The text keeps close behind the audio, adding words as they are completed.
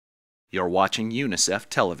You're watching UNICEF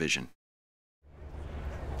television.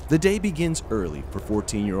 The day begins early for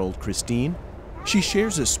 14-year-old Christine. She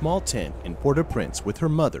shares a small tent in Port-au-Prince with her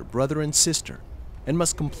mother, brother, and sister, and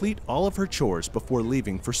must complete all of her chores before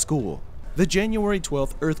leaving for school. The January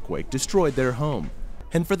 12th earthquake destroyed their home,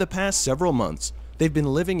 and for the past several months, they've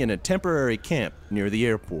been living in a temporary camp near the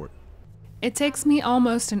airport. It takes me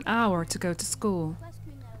almost an hour to go to school.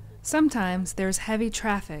 Sometimes there's heavy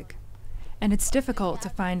traffic, and it's difficult to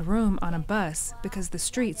find room on a bus because the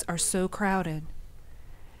streets are so crowded.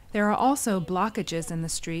 There are also blockages in the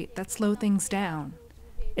street that slow things down.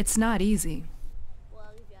 It's not easy.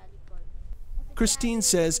 Christine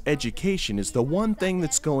says education is the one thing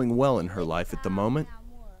that's going well in her life at the moment.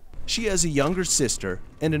 She has a younger sister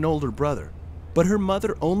and an older brother, but her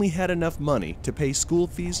mother only had enough money to pay school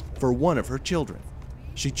fees for one of her children.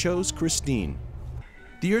 She chose Christine.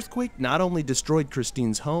 The earthquake not only destroyed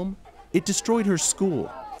Christine's home, it destroyed her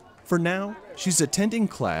school. For now, she's attending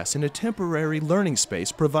class in a temporary learning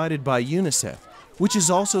space provided by UNICEF, which is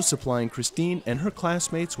also supplying Christine and her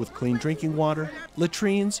classmates with clean drinking water,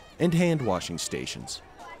 latrines, and hand washing stations.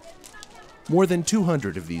 More than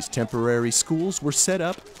 200 of these temporary schools were set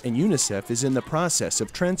up, and UNICEF is in the process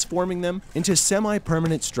of transforming them into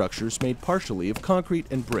semi-permanent structures made partially of concrete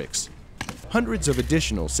and bricks. Hundreds of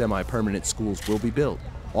additional semi-permanent schools will be built.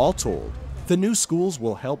 All told, the new schools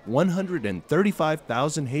will help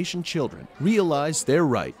 135,000 Haitian children realize their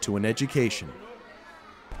right to an education.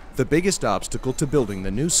 The biggest obstacle to building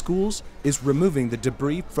the new schools is removing the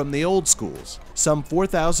debris from the old schools. Some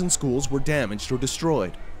 4,000 schools were damaged or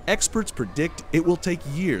destroyed. Experts predict it will take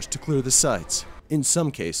years to clear the sites. In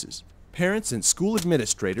some cases, parents and school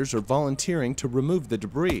administrators are volunteering to remove the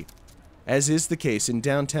debris, as is the case in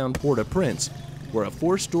downtown Port-au-Prince, where a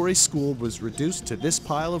 4-story school was reduced to this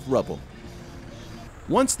pile of rubble.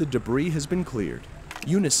 Once the debris has been cleared,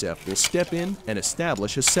 UNICEF will step in and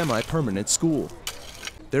establish a semi-permanent school.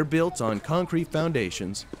 They're built on concrete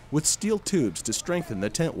foundations with steel tubes to strengthen the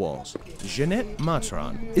tent walls. Jeanette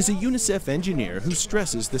Matron is a UNICEF engineer who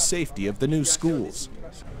stresses the safety of the new schools.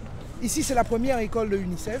 Ici, c'est la première école de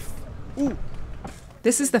UNICEF où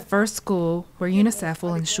This is the first school where UNICEF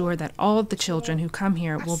will ensure that all of the children who come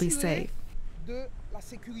here will be safe. de la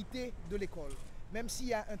sécurité de l'école. Même s'il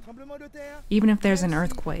y a un tremblement de terre, Even if there's an même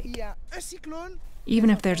s'il earthquake, y a un cyclone, even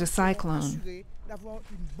les if there's a enfants seront cyclone, assurés d'avoir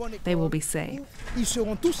une bonne they will école be safe. où ils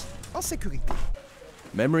seront tous en sécurité.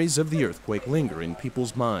 Memories of the earthquake linger in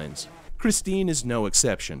people's minds. Christine is no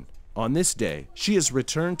exception. On this day, she has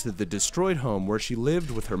returned to the destroyed home where she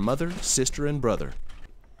lived with her mother, sister, and brother.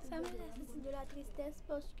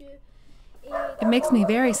 It makes me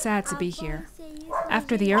very sad to be here.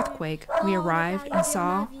 After the earthquake, we arrived and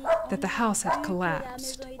saw that the house had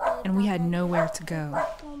collapsed, and we had nowhere to go.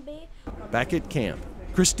 Back at camp,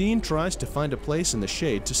 Christine tries to find a place in the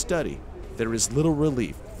shade to study. There is little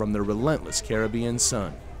relief from the relentless Caribbean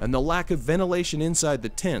sun, and the lack of ventilation inside the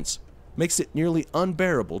tents makes it nearly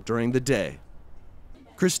unbearable during the day.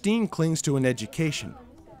 Christine clings to an education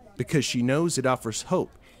because she knows it offers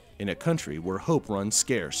hope in a country where hope runs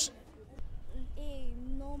scarce.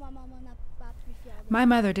 My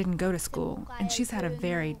mother didn't go to school, and she's had a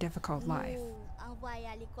very difficult life.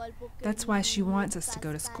 That's why she wants us to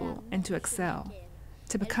go to school and to excel,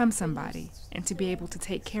 to become somebody, and to be able to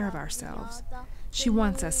take care of ourselves. She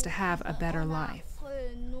wants us to have a better life.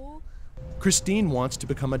 Christine wants to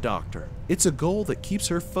become a doctor. It's a goal that keeps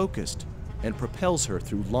her focused and propels her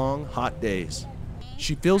through long, hot days.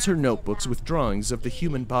 She fills her notebooks with drawings of the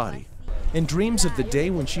human body and dreams of the day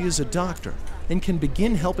when she is a doctor and can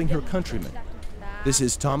begin helping her countrymen. This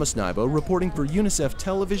is Thomas Nybo reporting for UNICEF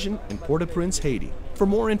Television in Port-au-Prince, Haiti. For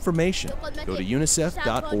more information, go to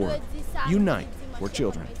unicef.org. Unite for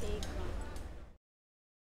children.